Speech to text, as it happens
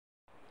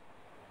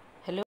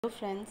Hello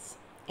friends,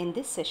 in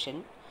this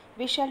session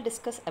we shall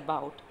discuss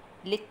about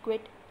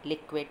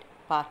liquid-liquid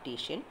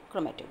partition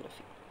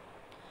chromatography.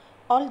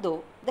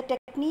 Although the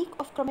technique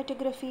of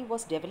chromatography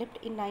was developed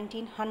in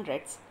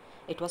 1900s,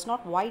 it was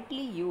not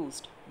widely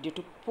used due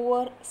to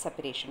poor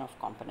separation of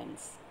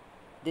components.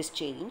 This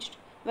changed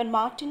when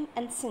Martin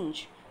and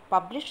Singe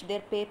published their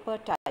paper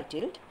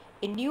titled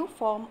A New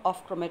Form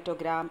of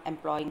Chromatogram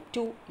Employing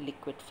Two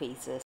Liquid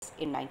Phases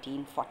in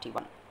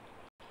 1941.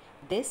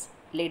 This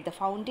laid the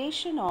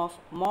foundation of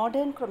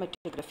modern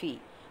chromatography,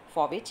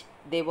 for which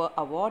they were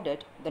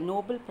awarded the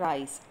Nobel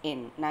Prize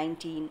in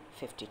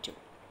 1952.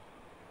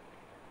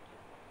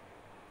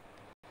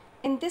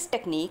 In this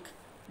technique,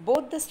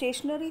 both the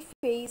stationary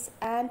phase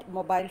and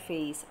mobile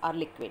phase are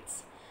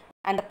liquids,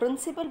 and the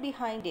principle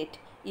behind it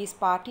is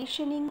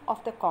partitioning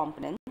of the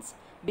components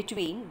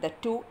between the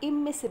two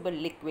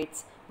immiscible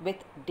liquids with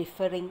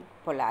differing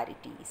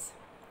polarities.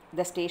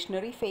 The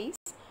stationary phase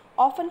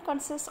often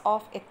consists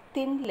of a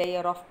thin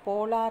layer of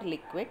polar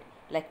liquid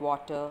like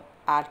water,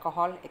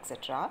 alcohol,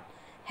 etc.,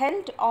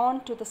 held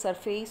on to the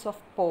surface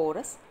of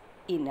porous,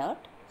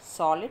 inert,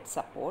 solid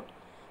support,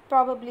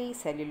 probably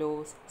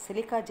cellulose,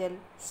 silica gel,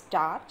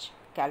 starch,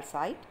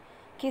 calcite,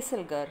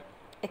 kieselguhr,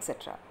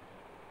 etc.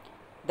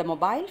 The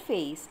mobile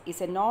phase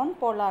is a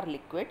non-polar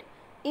liquid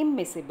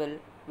immiscible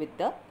with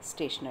the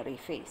stationary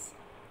phase.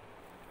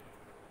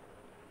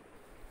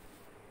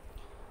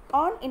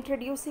 On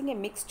introducing a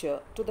mixture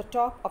to the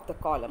top of the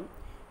column,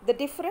 the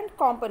different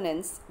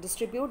components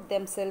distribute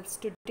themselves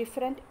to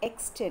different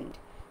extent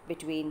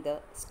between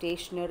the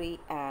stationary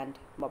and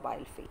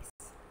mobile phase.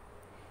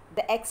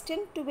 The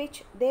extent to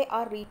which they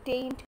are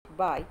retained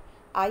by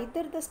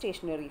either the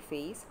stationary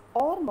phase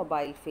or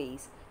mobile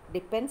phase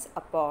depends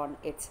upon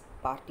its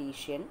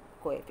partition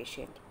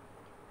coefficient.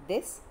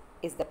 This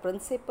is the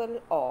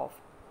principle of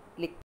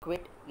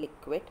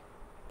liquid-liquid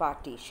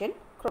partition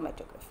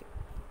chromatography.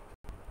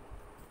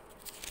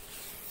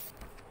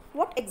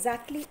 What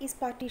exactly is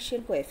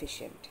partition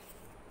coefficient?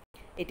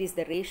 It is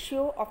the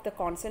ratio of the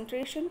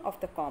concentration of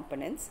the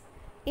components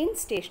in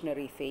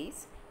stationary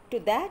phase to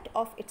that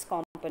of its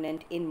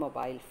component in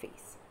mobile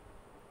phase.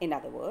 In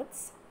other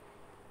words,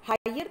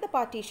 higher the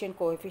partition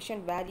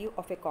coefficient value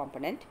of a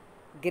component,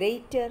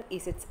 greater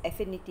is its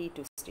affinity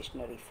to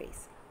stationary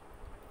phase.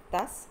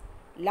 Thus,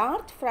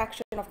 large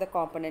fraction of the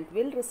component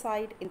will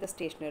reside in the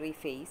stationary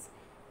phase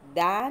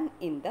than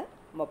in the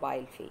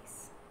mobile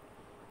phase.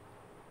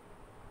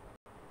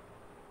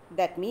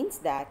 That means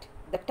that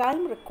the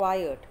time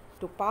required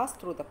to pass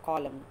through the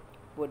column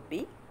would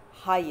be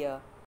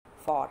higher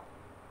for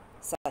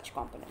such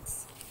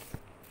components.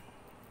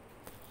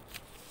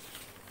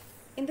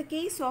 In the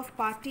case of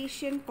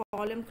partition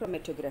column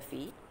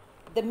chromatography,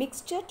 the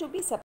mixture to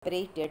be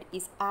separated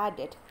is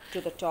added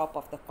to the top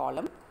of the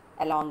column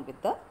along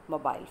with the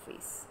mobile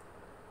phase.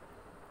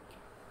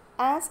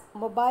 As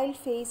mobile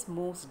phase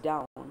moves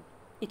down,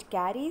 it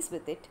carries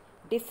with it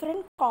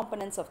different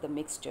components of the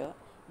mixture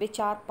which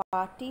are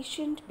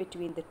partitioned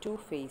between the two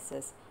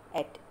phases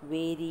at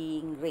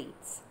varying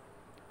rates.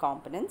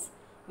 Components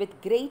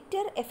with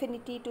greater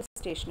affinity to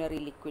stationary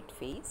liquid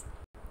phase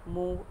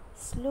move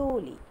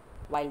slowly,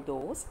 while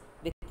those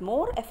with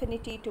more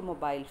affinity to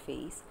mobile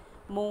phase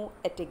move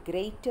at a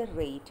greater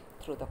rate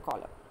through the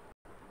column.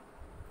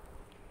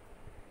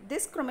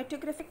 This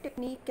chromatographic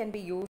technique can be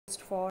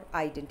used for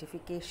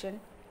identification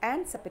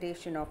and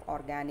separation of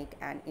organic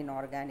and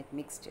inorganic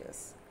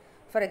mixtures.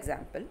 For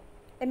example,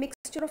 a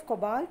mixture of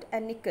cobalt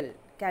and nickel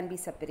can be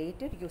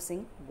separated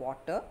using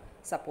water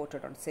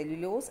supported on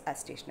cellulose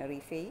as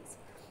stationary phase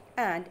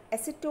and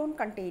acetone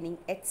containing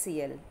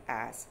HCl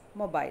as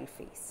mobile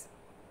phase.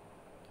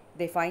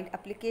 They find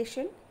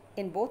application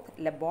in both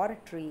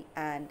laboratory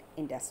and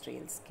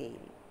industrial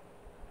scale.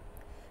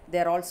 They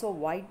are also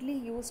widely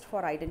used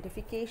for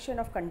identification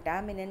of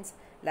contaminants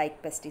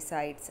like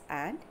pesticides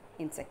and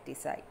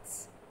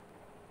insecticides.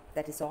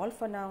 That is all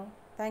for now.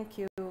 Thank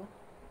you.